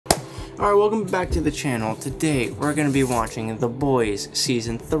Alright, welcome back to the channel. Today, we're going to be watching The Boys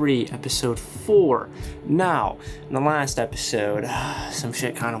Season 3, Episode 4. Now, in the last episode, some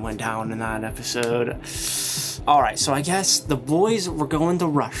shit kind of went down in that episode. Alright, so I guess the boys were going to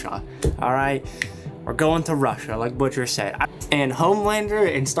Russia. Alright? We're going to Russia, like Butcher said. And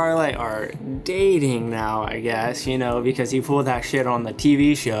Homelander and Starlight are dating now, I guess, you know, because he pulled that shit on the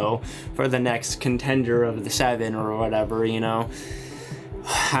TV show for the next contender of the 7 or whatever, you know.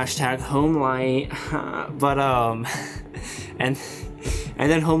 Hashtag Homelight. But and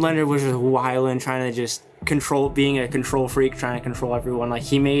then Homelander was just wilding, trying to just being a control freak, trying to control everyone. Like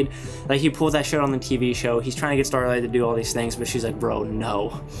he pulled that shit on the TV show. He's trying to get Starlight to do all these things, but she's like, bro,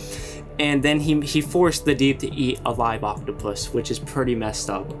 no. And then he forced the Deep to eat a live octopus, which is pretty messed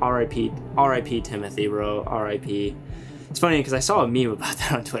up. R.I.P. Timothy, bro. R.I.P. It's funny because I saw a meme about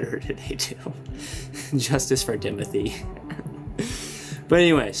that on Twitter today too. Justice for Timothy. But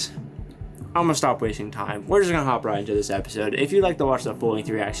anyways, I'm gonna stop wasting time. We're just gonna hop right into this episode. If you'd like to watch the full-length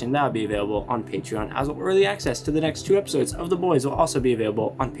reaction, that'll be available on Patreon, as well early access to the next 2 episodes of The Boys will also be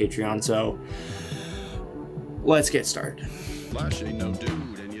available on Patreon. So let's get started. Flash ain't no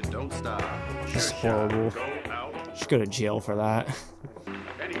dude, and you don't stop. That's horrible. Should go to jail for that.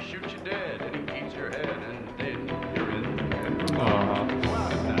 And he shoots you dead, and he eats your head, and then you're in.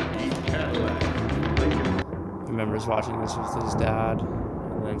 He remembers watching this with his dad,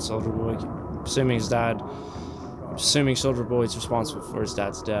 and then Soldier Boy, assuming Soldier Boy is responsible for his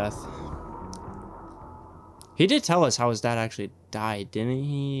dad's death. He did tell us how his dad actually died, didn't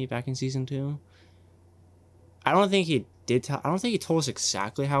he, back in season 2? I don't think he told us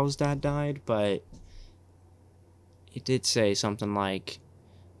exactly how his dad died, but he did say something like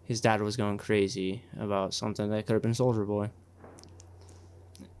his dad was going crazy about something that could have been Soldier Boy.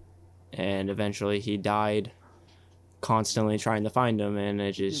 And eventually he died constantly trying to find him, and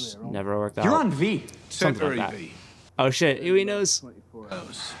it just never worked out. You're on V. Something like that. Oh shit, Huey knows.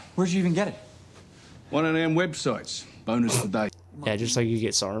 Where'd you even get it? One of them websites. Bonus today. Yeah, just like you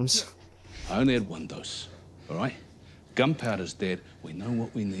get SARMs. I only had one dose. All right? Gunpowder's dead. We know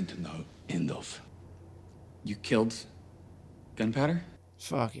what we need to know. End of. You killed gunpowder?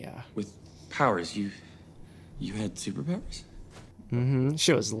 Fuck yeah. With powers. You had superpowers? Mm-hmm.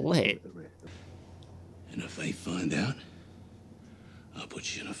 Shit was lit. And if they find out, I'll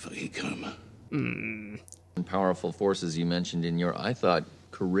put you in a fucking coma. Powerful forces you mentioned in your, I thought,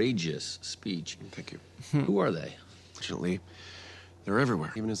 courageous speech. Thank you. Who are they? Fortunately, they're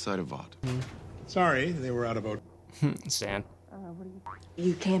everywhere, even inside a Vought. Sorry, they were out about. Stan.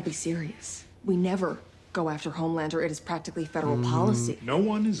 You can't be serious. We never go after Homelander. It is practically federal policy. No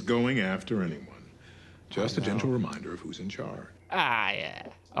one is going after anyone. Just a gentle reminder of who's in charge. Ah, yeah.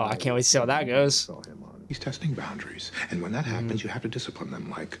 Oh, I can't wait to see how that goes. He's testing boundaries, and when that happens, you have to discipline them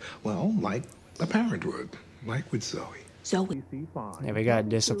like a parent would, like with Zoe. Zoe. Yeah, we got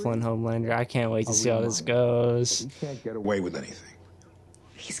discipline Homelander. I can't wait to see how this goes. You can't get away with anything.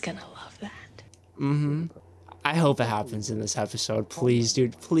 He's gonna love that. Mm-hmm. I hope it happens in this episode. Please,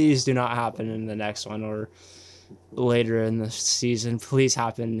 dude. Please do not happen in the next one or later in the season. Please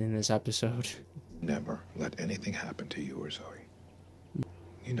happen in this episode. Never let anything happen to you or Zoe.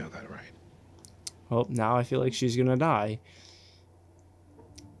 You know that, right? Well, now I feel like she's gonna die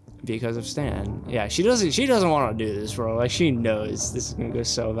because of Stan. Yeah, she doesn't want to do this, bro. Like, she knows this is gonna go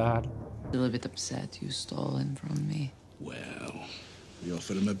so bad. A little bit upset you stole him from me. Well, we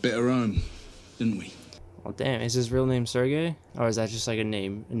offered him a better home, didn't we? Well, damn, is his real name Sergey? Or is that just like a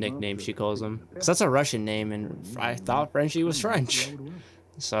nickname she calls him? Because that's a Russian name, and I thought Frenchie was French.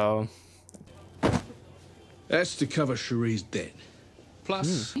 So... That's to cover Cherie's debt.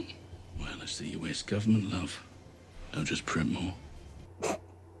 Plus, well, it's the US government, love. They'll just print more.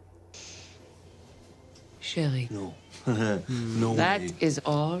 Shelly. No. No That way. is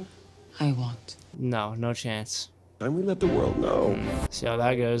all I want. No chance. And we let the world know. See how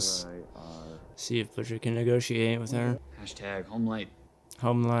that goes. See if Butcher can negotiate with her. Hashtag Homelight.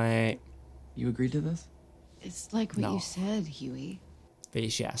 Homelight. You agreed to this? It's like what No. you said, Huey.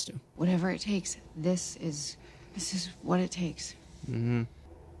 But she has to. Whatever it takes. This is what it takes. Mm-hmm.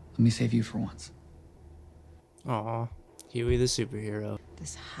 Let me save you for once. Aw. Huey the superhero.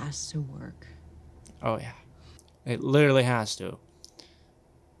 This has to work. Oh, yeah. It literally has to.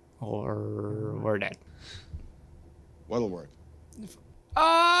 Or we're dead. What'll work?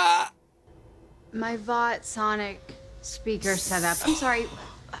 My Vought Sonic speaker setup. I'm sorry,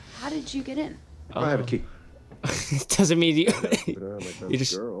 how did you get in? I have a key. It doesn't mean you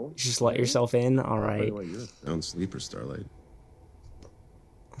just let yourself in. All right. Sound sleeper, Starlight.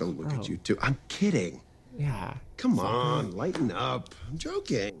 Don't look at you too. I'm kidding. Yeah. Come on, lighten up. I'm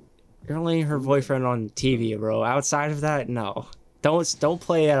joking. You're only her boyfriend on TV, bro. Outside of that, no. Don't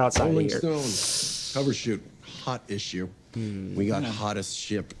play it outside Rolling of here. Stone. Cover shoot. Hot issue. We got hottest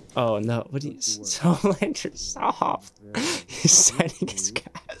ship. Oh no! What he's Homelander, stop! He's setting his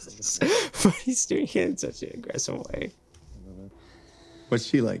gas, but he's doing it in such an aggressive way. What's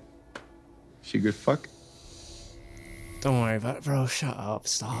she like? She a good fuck? Don't worry about it, bro. Shut up.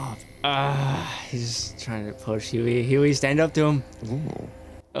 Stop. He's trying to push Huey. Huey, stand up to him. Ooh.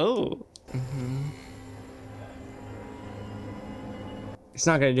 Oh. It's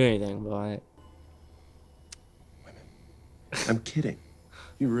not gonna do anything, but. I'm kidding.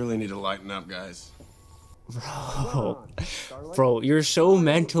 You really need to lighten up, guys. Bro, you're so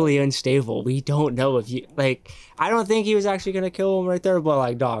mentally unstable. We don't know if you like. I don't think he was actually gonna kill him right there, but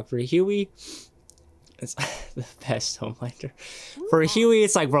like, dog, for Huey, it's the best Homelander. For Huey,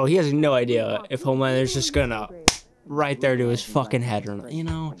 it's like, bro, he has no idea if Homelander's just gonna right there to his fucking head or not. You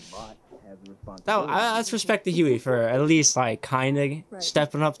know. That's respect to Huey for at least like kind of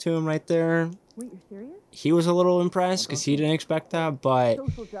stepping up to him right there. Wait, you're serious? He was a little impressed because he didn't expect that, but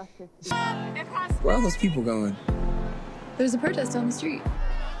Where are those people going? There's a protest on the street.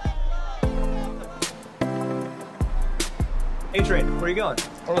 Hey, Train, where are you going?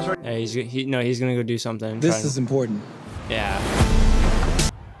 yeah, he's gonna go do something. This is important. Yeah.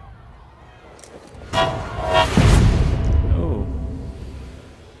 Oh.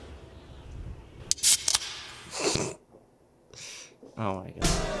 Oh my god.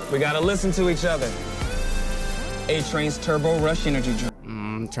 We gotta listen to each other. A-Train's Turbo Rush energy drink.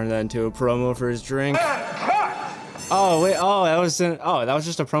 Turn that into a promo for his drink. Oh wait, that was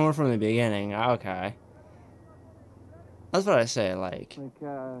just a promo from the beginning. Okay. That's what I say, like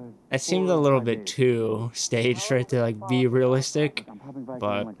it seemed a little bit too staged right to like be realistic,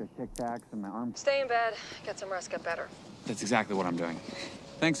 but Stay in bed, get some rest, get better. That's exactly what I'm doing.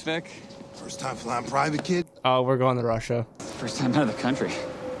 Thanks, Vic. First time flying private, kid? oh, we're going to Russia. First time out of the country.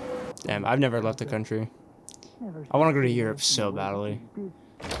 Damn, I've never left the country. I want to go to Europe so badly.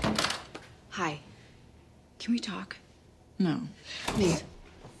 Hi. Can we talk? No. Maeve.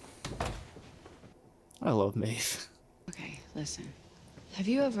 I love Maeve. Okay, listen. Have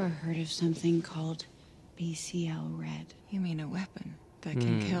you ever heard of something called BCL Red? You mean a weapon that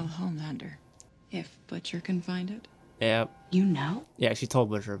can kill Homelander? If Butcher can find it? Yep. You know? Yeah, she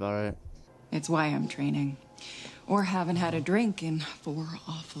told Butcher about it. It's why I'm training. Or haven't had a drink in 4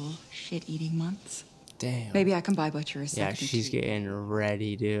 awful shit-eating months. Damn. Maybe I can buy Butcher a second. Yeah, she's getting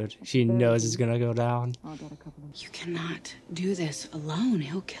ready, dude. She knows it's gonna go down. You cannot do this alone.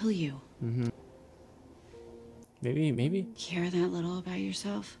 He'll kill you. Maybe. Care that little about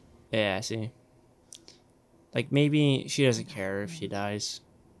yourself? Yeah, I see. Like, maybe she doesn't care if she dies.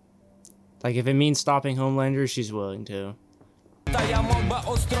 Like, if it means stopping Homelander, she's willing to.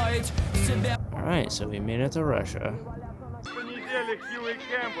 Alright, so we made it to Russia.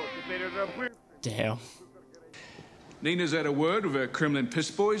 Damn. Nina's had a word with her Kremlin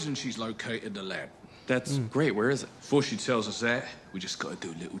piss boys and she's located the lab. That's great. Where is it? Before she tells us that, we just gotta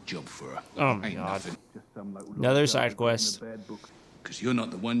do a little job for her. Oh my god. Another side quest. Because you're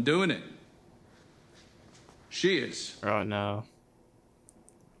not the one doing it. She is. Oh no.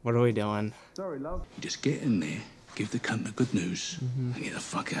 What are we doing? Sorry, love. You just get in there, give the cunt the good news, and get the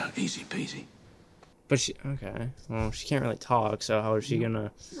fuck out. Easy peasy. But she, okay. Well, she can't really talk, so how is she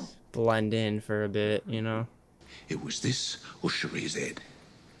gonna blend in for a bit, you know? It was this or Cherie's head.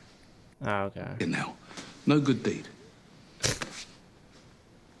 Oh, okay. And now, no good deed.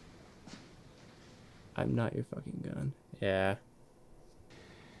 I'm not your fucking gun. Yeah.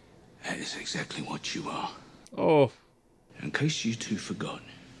 That is exactly what you are. Oh. In case you two forgot,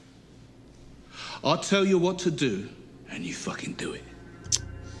 I'll tell you what to do, and you fucking do it.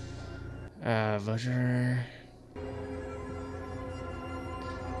 Butcher.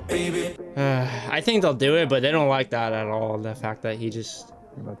 I think they'll do it, but they don't like that at all. The fact that he just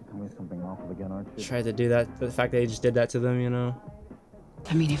tried to do that. The fact that he just did that to them, you know?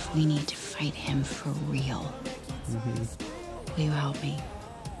 I mean, if we need to fight him for real, will you help me?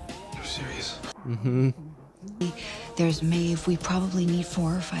 You're serious? There's Maeve. We probably need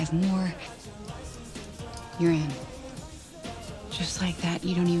 4 or 5 more. You're in. Just like that,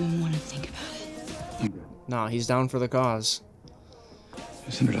 you don't even want to think about it. No, he's down for the cause.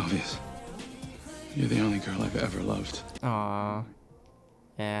 Isn't it obvious? You're the only girl I've ever loved. Aww.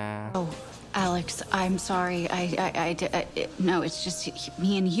 Yeah. Oh, Alex, I'm sorry. No, it's just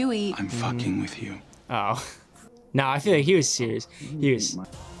me and Huey. I'm fucking with you. Oh. No, I feel like he was serious. He was.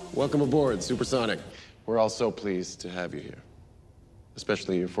 Welcome aboard, Supersonic. We're all so pleased to have you here.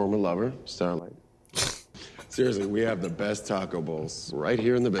 Especially your former lover, Starlight. Seriously, we have the best taco bowls right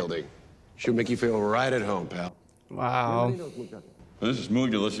here in the building. Should make you feel right at home, pal. Wow. This is muy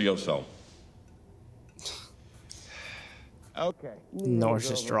delicioso. Okay.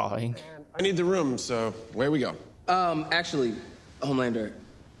 Norse's drawing. I need the room, so where we go? Actually, Homelander,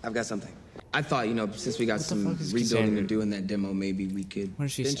 I've got something. I thought, you know, since we got some rebuilding Cassandra? to do in that demo, maybe we could What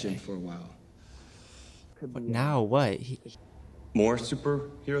did she bench say? him for a while. But now what? More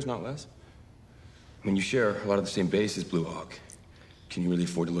superheroes, not less? I mean, you share a lot of the same bases, Blue Hawk. Can you really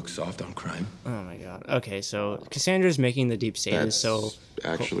afford to look soft on crime? Oh my god. Okay, so Cassandra's making the deep status, so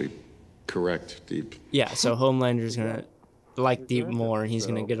actually correct, Deep. yeah, so Homelander's gonna like Deep more, and he's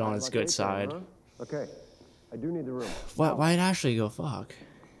gonna get on his good side. Okay. I do need the room. Why'd Ashley go fuck?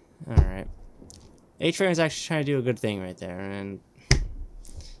 Alright. A-Train's actually trying to do a good thing right there, and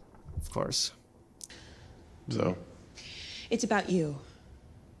of course. So? It's about you.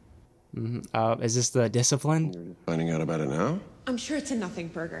 Is this the discipline? Finding out about it now? I'm sure it's a nothing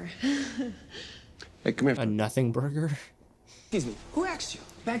burger. Hey, come here. A nothing burger? Excuse me, who asked you?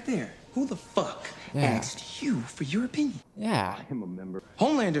 Back there. Who the fuck asked you for your opinion? Yeah. I'm a member.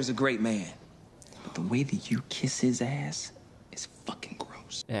 Homelander's a great man. But the way that you kiss his ass is fucking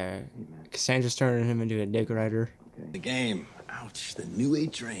gross. Yeah. Cassandra's turning him into a dick rider. The game. Ouch, the new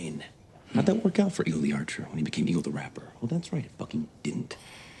A-Train. How'd that work out for Eagle the Archer when he became Eagle the Rapper? Well, that's right, it fucking didn't.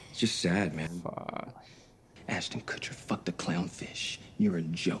 It's just sad, man. Ashton Kutcher fucked a clownfish. You're a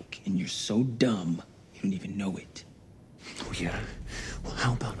joke, and you're so dumb, you don't even know it. Oh, yeah. Well,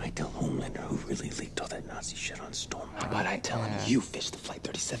 how about I tell Homelander who really leaked all that Nazi shit on Storm? How about I tell him you fished the Flight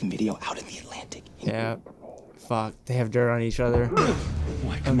 37 video out in the Atlantic? Yeah. Fuck. They have dirt on each other.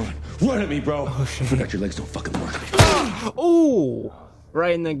 Why, come on. Run at me, bro. I forgot your legs don't fucking work. Ooh!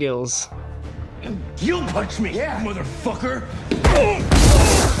 Right in the gills. You punch me, motherfucker!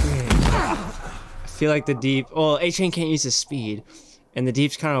 I feel like the Deep... Well, A-Train can't use his speed. And the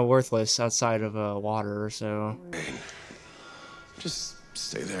Deep's kind of worthless outside of water, so... Just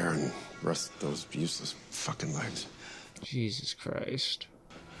stay there and rest those useless fucking legs. Jesus Christ.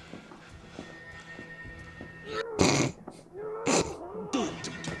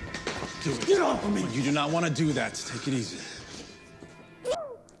 Get off of me! You do not want to do that. Take it easy.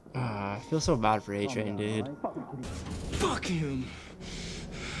 I feel so bad for A-Train, dude. Fuck him.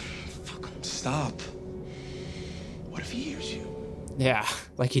 Fuck him. Stop. What if he hears you? Yeah,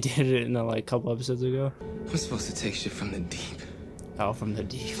 like he did it in a couple episodes ago. I'm supposed to take shit from the Deep. Oh, from the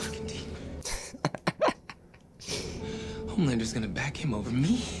Deep. Fucking Deep. Homelander's gonna back him over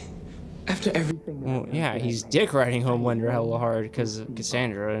me? After everything. Well, yeah, he's dick riding Homelander hella hard because of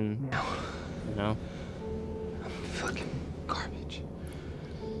Cassandra and, you know. Fucking garbage.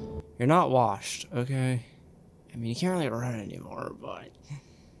 You're not washed, okay? I mean, you can't really run anymore, but...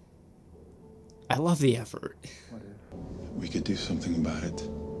 I love the effort. We could do something about it.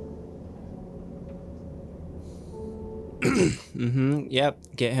 Yep,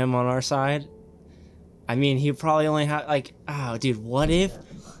 get him on our side. I mean, he probably only had, oh, dude, what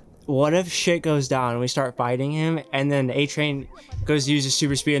if shit goes down and we start fighting him, and then A-Train goes to use his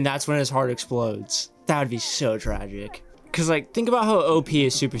super speed, and that's when his heart explodes? That would be so tragic. Because, think about how OP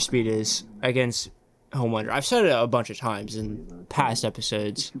his super speed is against Homelander. I've said it a bunch of times in past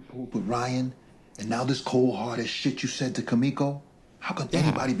episodes. You pulled with Ryan, and now this cold-hearted shit you said to Kamiko? How could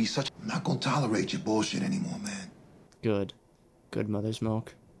anybody be such... I'm not gonna tolerate your bullshit anymore, man. Good. Good mother's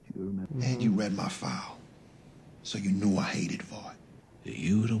milk. And you read my file, so you knew I hated Vought.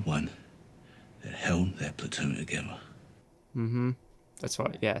 You were the one that held that platoon together. That's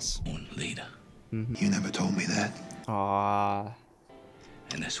why, yes. One leader. You never told me that. Aww.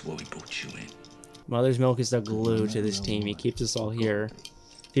 And that's why we brought you in. Mother's milk is the glue to this team. He keeps us all here.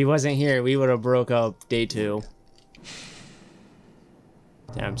 If he wasn't here, we would have broke up day 2.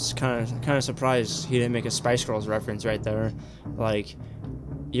 Yeah, I'm just kind of surprised he didn't make a Spice Girls reference right there.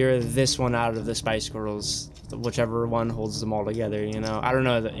 You're this one out of the Spice Girls, whichever one holds them all together, you know? I don't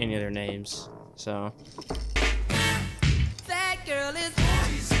know any of their names, so...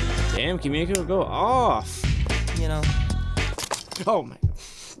 Damn, Kimiko, go off! You know. Oh my...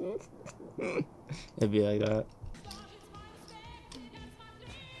 It'd be like that.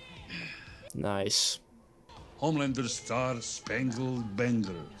 Nice. Homelander Star Spangled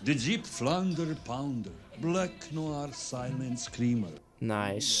Banger, the Jeep Flounder Pounder, Black Noir Silent Screamer.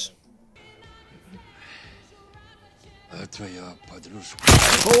 Nice. Oh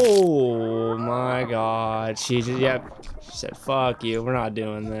Oh my god. She said, fuck you, we're not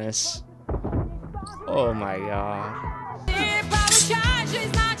doing this. Oh my god.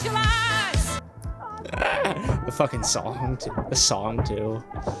 The fucking song, too. The song, too.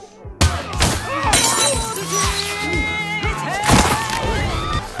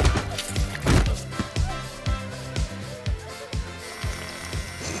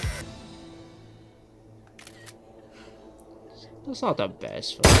 That's not the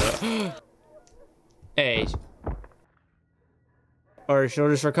best photo. Hey. Or she'll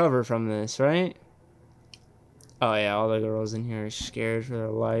just recover from this, right? Oh yeah, all the girls in here are scared for their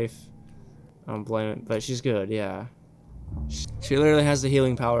life. I don't blame it, but she's good, yeah. She literally has the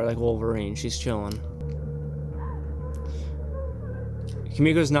healing power like Wolverine. She's chilling.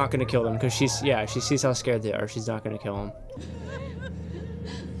 Kimiko's not gonna kill them because she sees how scared they are. She's not gonna kill them.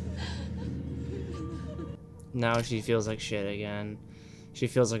 Now she feels like shit again. She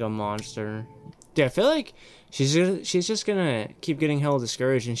feels like a monster. Dude, I feel like she's just gonna keep getting hella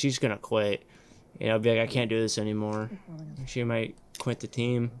discouraged and she's gonna quit. You know, be like, I can't do this anymore. She might quit the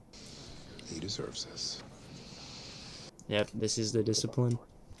team. He deserves this. Yep, this is the discipline.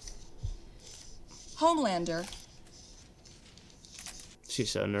 Homelander.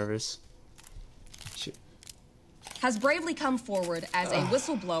 She's so nervous. Has bravely come forward as a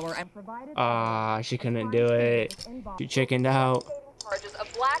whistleblower and provided. She couldn't do it. She chickened out. Charges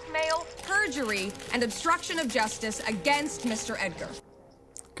of blackmail, perjury, and obstruction of justice against Mr. Edgar.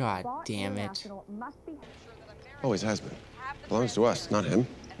 God damn it. Always has been. Belongs to us, not him.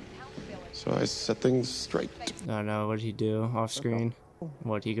 So I set things straight. I know, what'd he do off screen?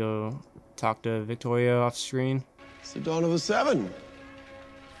 What'd he go talk to Victoria off screen? It's the dawn of the seven.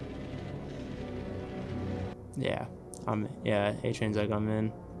 Yeah, A-Train's like, I'm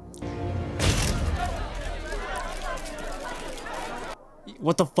in.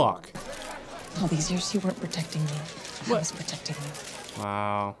 What the fuck? All these years you weren't protecting me. I was protecting you.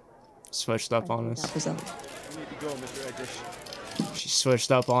 Wow. Switched up on us. That was over. She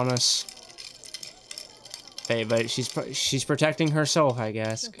switched up on us. Hey, but she's protecting herself, I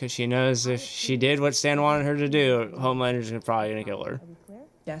guess, because she knows if she did what Stan wanted her to do, Homelander's probably gonna kill her.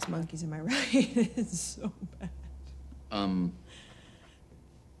 Gas monkeys, am I right? It's so bad.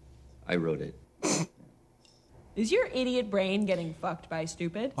 I wrote it. Is your idiot brain getting fucked by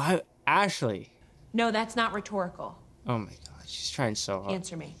stupid? Why, Ashley? No, that's not rhetorical. Oh my god, she's trying so hard.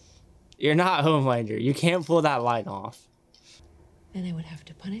 Answer me. You're not Homelander. You can't pull that line off. And I would have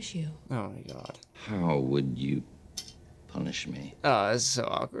to punish you. Oh my god. How would you punish me? Oh, this is so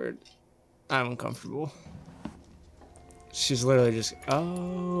awkward. I'm uncomfortable. She's literally just...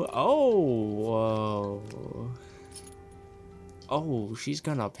 whoa. Oh, she's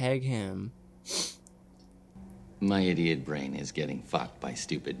gonna peg him. My idiot brain is getting fucked by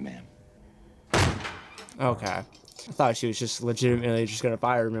stupid man. Okay. I thought she was just legitimately just gonna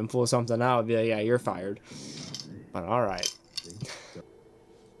fire him and pull something out and be like, yeah, you're fired. But alright.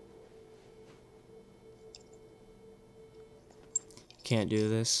 Can't do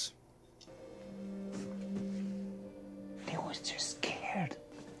this. They was just scared.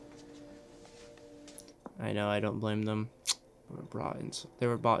 I know, I don't blame them. They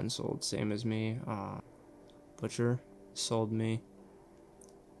were bought and sold, same as me. Butcher sold me.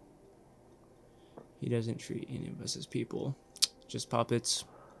 He doesn't treat any of us as people. Just puppets.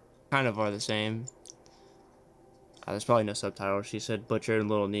 Kind of are the same. There's probably no subtitles. She said Butcher and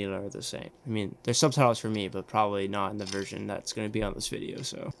Little Neela are the same. I mean, there's subtitles for me, but probably not in the version that's going to be on this video,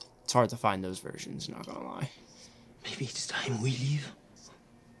 so it's hard to find those versions, not gonna lie. Maybe it's time we leave.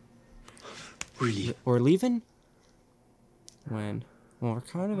 We leave. We're leaving? When? Well, we're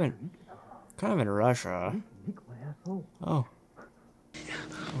kind of in Russia. Oh.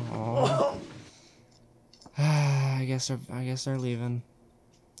 Aww. I guess they're leaving.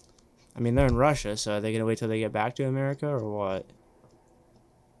 I mean, they're in Russia, so are they gonna wait till they get back to America or what?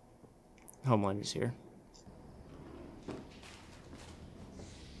 Homelander's here.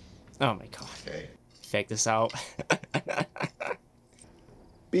 Oh my god. Okay. Fake this out.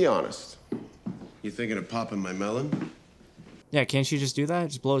 Be honest. You thinking of popping my melon? Yeah, can't she just do that?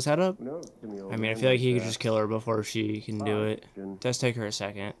 Just blow his head up? No. I mean, I feel like he could just kill her before she can do it. Does take her a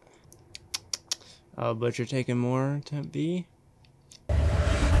second. Butcher taking more to B.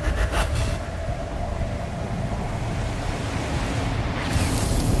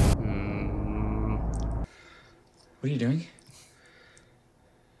 What are you doing?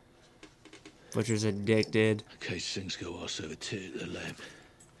 Butcher's addicted. In case things go ass over tea at the lab.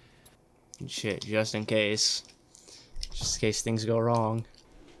 Shit, just in case. Just in case things go wrong.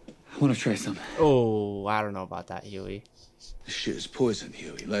 I want to try some. Oh, I don't know about that, Huey. This shit is poison,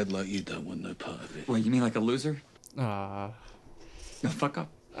 Huey. Lad like you don't want no part of it. What, you mean like a loser? No, fuck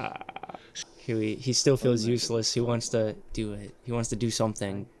up. Huey, he still feels useless. He wants to do it. He wants to do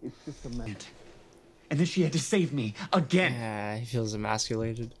something. It's just a man. And then she had to save me again. Yeah, he feels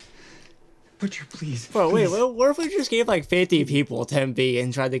emasculated. Butcher, please. Bro, wait, what if we just gave like 50 people 10B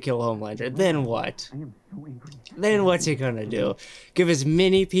and tried to kill Homelander? Then what? Then what's he gonna do? Give as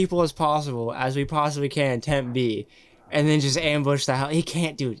many people as possible, as we possibly can, 10B, and then just ambush the hell. He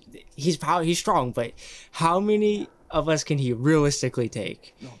can't do. He's strong, but how many of us can he realistically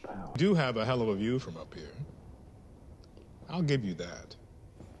take? You do have a hell of a view from up here. I'll give you that.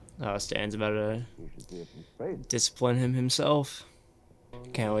 Oh, Stan's about to discipline him himself.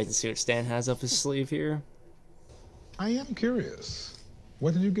 Can't wait to see what Stan has up his sleeve here. I am curious.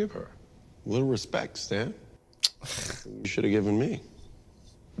 What did you give her? A little respect, Stan. You should have given me.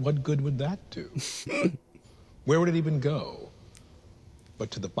 What good would that do? Where would it even go?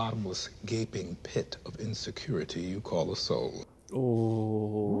 But to the bottomless, gaping pit of insecurity you call a soul.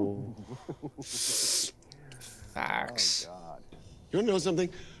 Oh. Facts. Oh, God. You want to know something?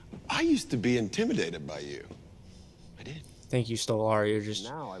 I used to be intimidated by you. I did. Think you still are. You're just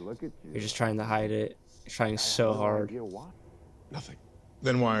trying to hide it. You're trying so hard. Nothing.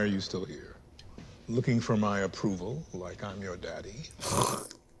 Then why are you still here? Looking for my approval, like I'm your daddy?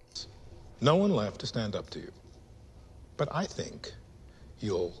 No one left to stand up to you. But I think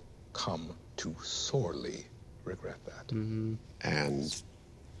you'll come to sorely regret that. Mm-hmm. And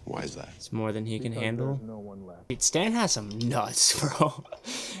why is that? It's more than he can handle. Stan has some nuts, bro.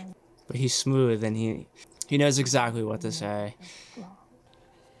 But he's smooth and he knows exactly what to say.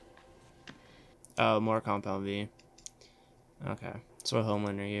 Oh, more Compound V. Okay. That's what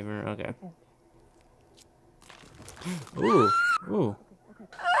Homelander gave her. Okay. Ooh. Ooh.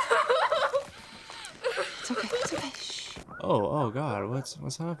 It's okay. It's okay. Shh. Oh God.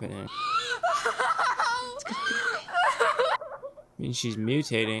 What's happening? I mean, she's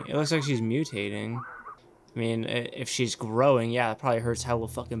mutating. It looks like she's mutating. I mean, if she's growing, yeah, it probably hurts hella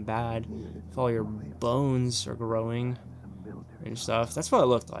fucking bad. If all your bones are growing and stuff. That's what it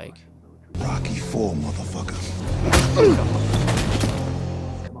looked like. Rocky IV, motherfucker.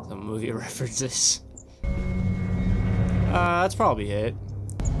 Some movie references. That's probably it.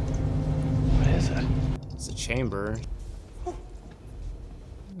 What is it? It's a chamber.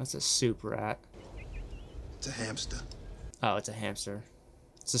 That's a soup rat. It's a hamster. Oh, it's a hamster.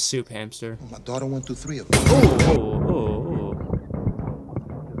 It's a soup hamster. My daughter went through 3 of them. Oh.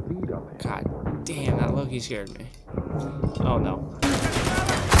 God damn, that Loki scared me. Oh no.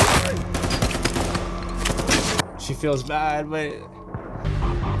 She feels bad, but...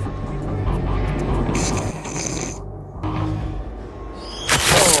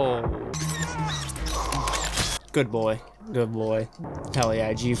 Oh. Good boy. Good boy. Hell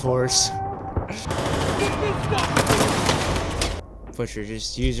yeah, G-Force. Butcher,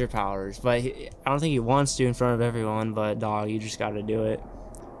 just use your powers. But I don't think he wants to in front of everyone, but dog, you just gotta do it.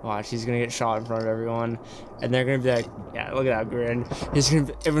 Watch, he's gonna get shot in front of everyone, and they're gonna be like, yeah, look at that grin.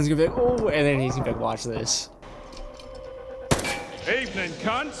 Everyone's gonna be like, oh, and then he's gonna be like, watch this. Evening,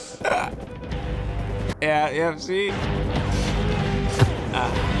 cunts. Yeah, see?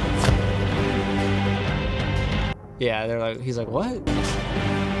 Yeah, they're like, he's like, what?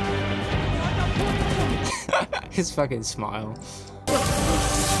 His fucking smile.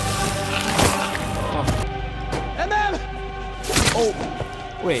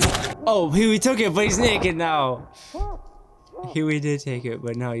 Oh, wait. Oh, Huey took it, but he's naked now. Huey did take it,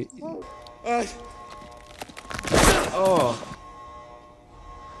 but now he... Oh.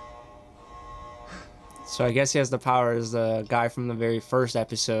 So I guess he has the power as the guy from the very first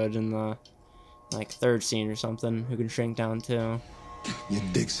episode in the, like, 3rd scene or something, who can shrink down too. Your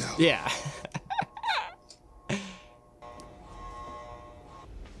dick's out. Yeah.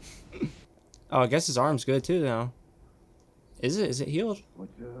 Oh, I guess his arm's good too now. Is it? Is it healed?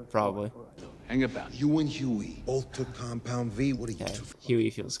 Probably. Hang about. You and Huey both took Compound V. What are you Yeah, two? Huey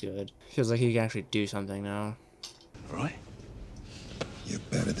feels good. Feels like he can actually do something now. Right? You're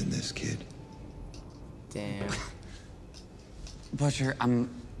better than this, kid. Damn. Butcher,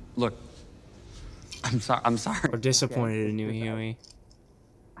 look. I'm sorry. We're disappointed in you, Huey.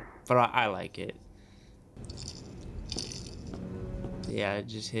 But I like it. Yeah, it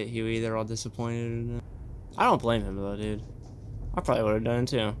just hit Huey. They're all disappointed in it. I don't blame him though, dude. I probably would have done it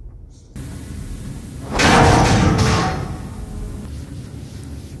too.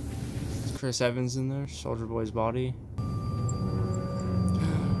 Is Chris Evans in there? Soldier Boy's body.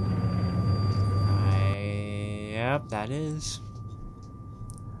 Yep, that is.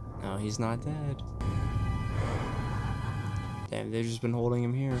 No, he's not dead. Damn, they've just been holding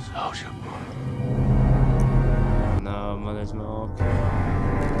him here. Soldier No, Mother's Milk.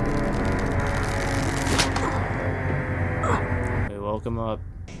 We woke him up.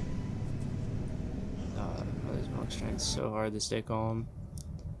 Mother's Milk's trying so hard to stay calm.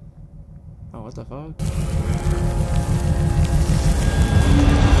 Oh, what the fuck?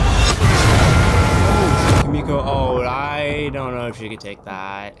 Oh, Kimiko. Oh, I don't know if she could take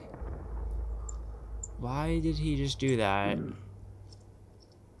that. Why did he just do that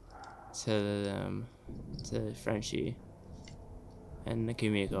to them, to Frenchie and the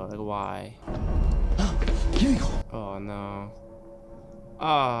Kimiko? Like, why? Oh no.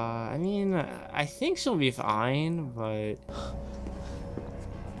 I mean, I think she'll be fine, but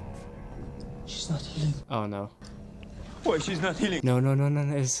she's not healing. Oh no. Why she's not healing? No, no, no, no,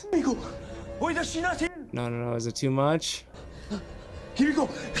 no. Kimiko, why does she not heal? No, no, no. Is it too much? Kimiko,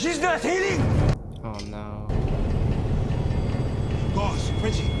 she's not healing. Oh no. Gauze,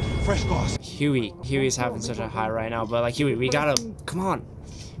 Frenchie, fresh gauze. Huey's having such a high right now, but like Huey, we gotta, come on.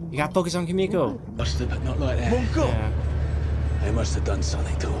 You gotta focus on Kimiko. Must have, but not like that. Yeah. They must have done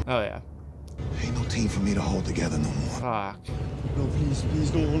something to him. Oh yeah. Ain't no team for me to hold together no more. Fuck. No, please,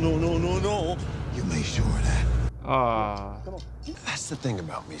 please, no, no, no, no, no. You made sure of that. That's the thing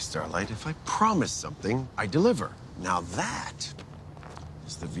about me, Starlight. If I promise something, I deliver. Now that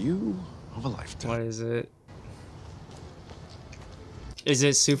is the view of a lifetime. What is it? Is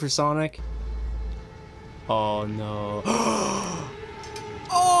it supersonic? Oh no.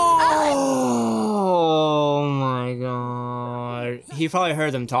 Oh my god. He probably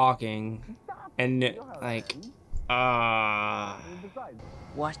heard them talking. And like,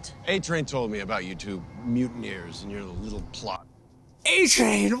 What? A-Train told me about you two mutineers and your little plot.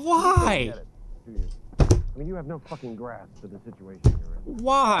 A-Train, why? I mean, you have no fucking grasp of the situation you're in.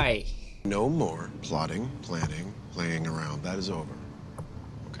 Why? No more plotting, planning, playing around. That is over.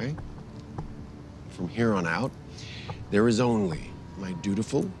 Okay? From here on out, there is only my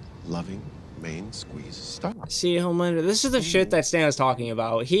dutiful, loving, main squeeze star. See, Homelander, this is the shit that Stan's talking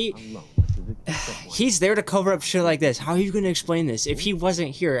about. He's there to cover up shit like this. How are you going to explain this? If he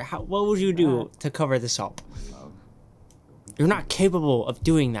wasn't here, what would you do to cover this up? You're not capable of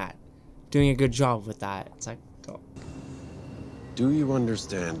doing that. Doing a good job with that. It's like, oh. Do you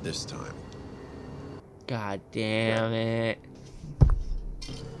understand this time? God damn it.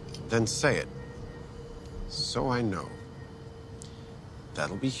 Then say it. So I know.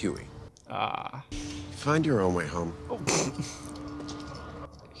 That'll be Huey. Find your own way home.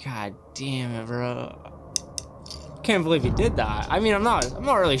 God damn it, bro. Can't believe he did that. I mean, I'm not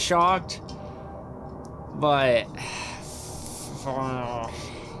really shocked. But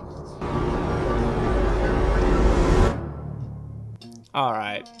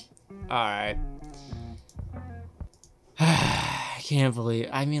Alright. I can't believe,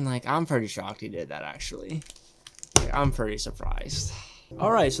 I mean, like, I'm pretty shocked he did that, actually. Like, I'm pretty surprised.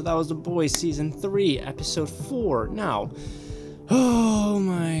 Alright, so that was The Boys Season 3, Episode 4. Now, oh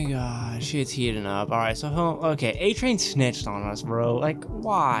my gosh, it's heating up. Alright, so, okay, A-Train snitched on us, bro. Like,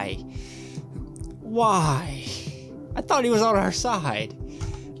 why? Why? I thought he was on our side.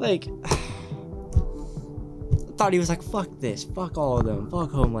 Like, I thought he was like, fuck this, fuck all of them, fuck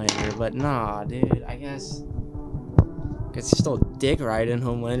Homelander, but nah, dude, I guess he's still dick riding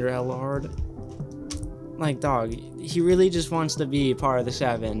Homelander hella hard. Like, dog, he really just wants to be part of the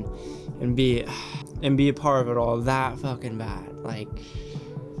Seven and be a part of it all that fucking bad. Like,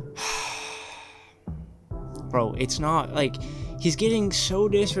 bro, it's not like he's getting so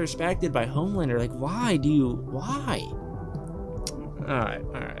disrespected by Homelander. Like, why?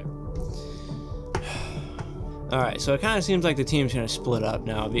 Alright, so it kind of seems like the team's gonna split up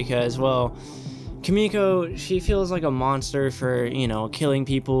now because, well, Kimiko, she feels like a monster for, you know, killing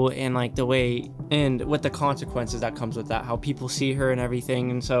people and like the way and with the consequences that comes with that, how people see her and everything,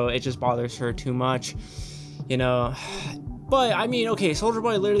 and so it just bothers her too much, you know. But I mean, okay, Soldier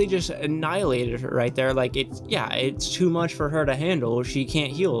Boy literally just annihilated her right there. Like, it's too much for her to handle. She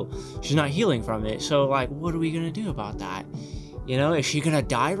can't heal. She's not healing from it. So like, what are we gonna do about that? You know, is she gonna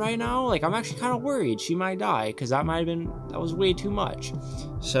die right now? Like, I'm actually kind of worried she might die because that was way too much.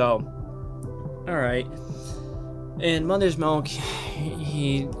 So, all right. And Mother's Milk,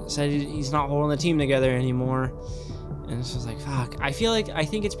 he said he's not holding the team together anymore. And it's just like, fuck. I think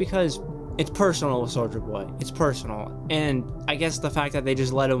it's because it's personal with Soldier Boy. It's personal. And I guess the fact that they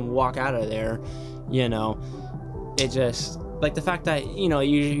just let him walk out of there, you know, it just, like the fact that, you know,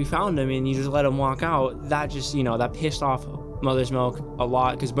 you found him and you just let him walk out, that just, you know, that pissed off Mother's Milk a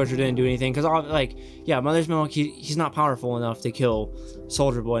lot because Butcher didn't do anything. Because, like, yeah, Mother's Milk, he's not powerful enough to kill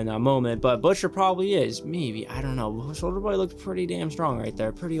Soldier Boy in that moment, but Butcher probably is. Maybe, I don't know. Soldier Boy looked pretty damn strong right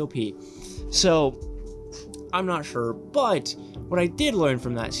there, pretty OP. So, I'm not sure, but what I did learn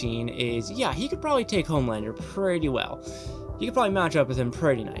from that scene is, yeah, he could probably take Homelander pretty well. He could probably match up with him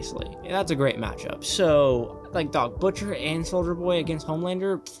pretty nicely. That's a great matchup. So, like, dog, Butcher and Soldier Boy against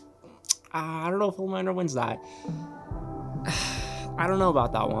Homelander, I don't know if Homelander wins that. I don't know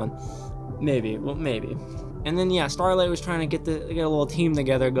about that one. Maybe. Well, maybe. And then, yeah, Starlight was trying to get a little team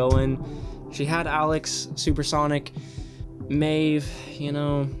together going. She had Alex, Supersonic, Maeve, you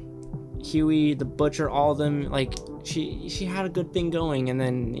know, Huey, the Butcher, all of them. Like, she had a good thing going, and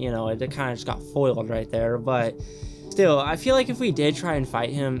then, you know, it kind of just got foiled right there. But still, I feel like if we did try and fight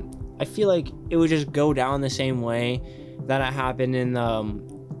him, I feel like it would just go down the same way that it happened in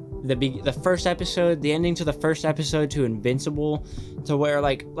the first episode, the ending to the first episode to Invincible, to where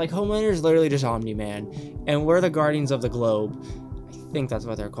like Homelander is literally just Omni-Man, and we're the Guardians of the Globe. I think that's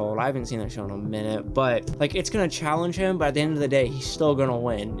what they're called. I haven't seen that show in a minute, but like it's gonna challenge him, but at the end of the day, he's still gonna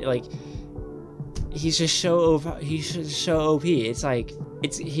win. Like he's just so OP. It's like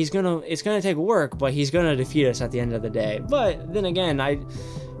it's gonna take work, but he's gonna defeat us at the end of the day. But then again,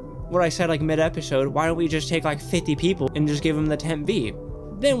 what I said like mid-episode, why don't we just take like 50 people and just give him the temp V?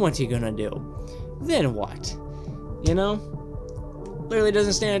 Then what's he gonna do? Then what? You know? Literally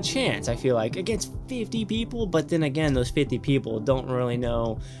doesn't stand a chance, I feel like, against 50 people. But then again, those 50 people don't really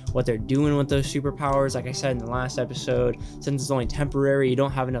know what they're doing with those superpowers. Like I said in the last episode, since it's only temporary, you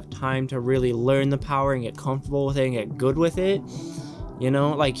don't have enough time to really learn the power and get comfortable with it and get good with it. You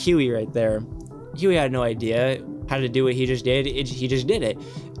know, like Huey right there. Huey had no idea how to do what he just did. He just did it.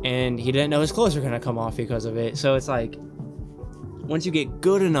 And he didn't know his clothes were gonna come off because of it. So it's like, once you get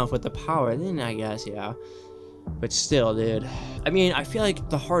good enough with the power, then I guess, yeah. But still, dude. I mean, I feel like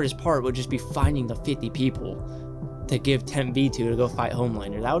the hardest part would just be finding the 50 people to give Temp V to go fight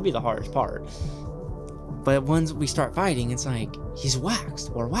Homelander. That would be the hardest part. But once we start fighting, it's like, he's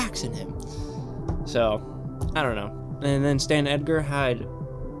waxed. We're waxing him. So, I don't know. And then Stan Edgar had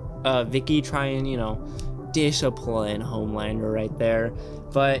Vicky try and, you know, discipline Homelander right there.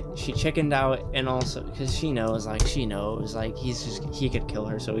 But she chickened out, and also because she knows like he could kill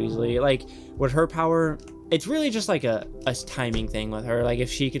her so easily. Like with her power, it's really just like a timing thing with her. Like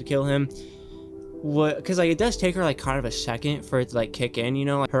if she could kill him, because like it does take her like kind of a second for it to like kick in, you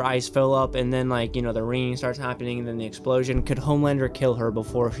know, like her eyes fill up, and then like, you know, the ringing starts happening, and then the explosion. Could Homelander kill her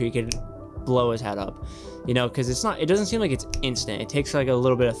before she could blow his head up? You know, because it doesn't seem like it's instant. It takes like a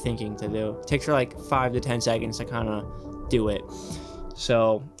little bit of thinking to do. It takes her like 5 to 10 seconds to kind of do it.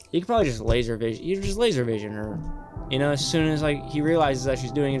 So you could probably just laser vision her, you know, as soon as like he realizes that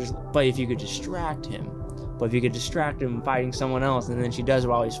she's doing it. But if you could distract him fighting someone else, and then she does it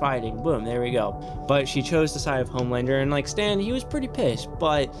while he's fighting, boom, there we go. But she chose the side of Homelander, and like Stan, he was pretty pissed.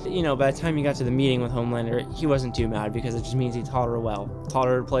 But you know, by the time he got to the meeting with Homelander, he wasn't too mad, because it just means he taught her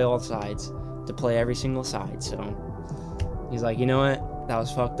to play all sides, to play every single side. So he's like, you know what, that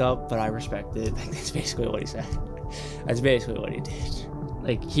was fucked up, but I respect it. Like, that's basically what he said. That's basically what he did.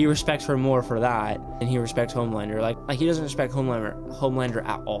 Like, he respects her more for that than he respects Homelander. Like he doesn't respect Homelander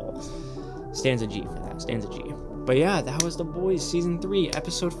at all. Stands a G for that. Stands a G. But yeah, that was The Boys Season 3,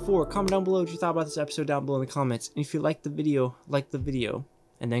 Episode 4. Comment down below what you thought about this episode down below in the comments. And if you liked the video, like the video.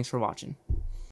 And thanks for watching.